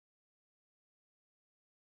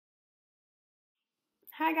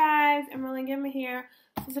Hi guys, Emily Gimma here.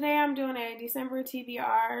 So today I'm doing a December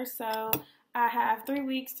TBR. So I have 3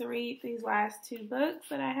 weeks to read these last two books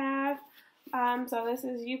that I have. So this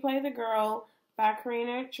is You Play the Girl by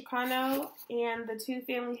Karina Chicano and The Two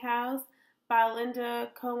Family House by Linda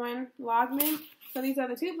Cohen Logman. So these are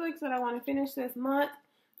the two books that I want to finish this month,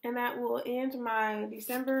 and that will end my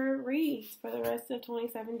December reads for the rest of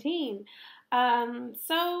 2017.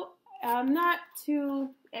 So I'm not too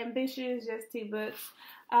ambitious, just two books,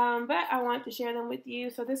 but I want to share them with you.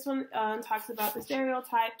 So this one talks about the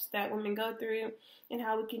stereotypes that women go through and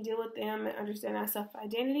how we can deal with them and understand our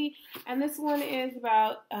self-identity. And this one is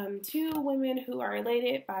about two women who are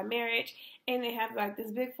related by marriage, and they have like this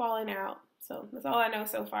big falling out. So that's all I know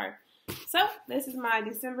so far. So this is my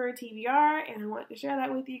December TBR, and I want to share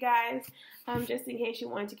that with you guys, just in case you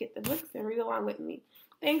want to get the books and read along with me.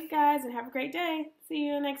 Thanks, guys, and have a great day. See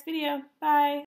you in the next video. Bye.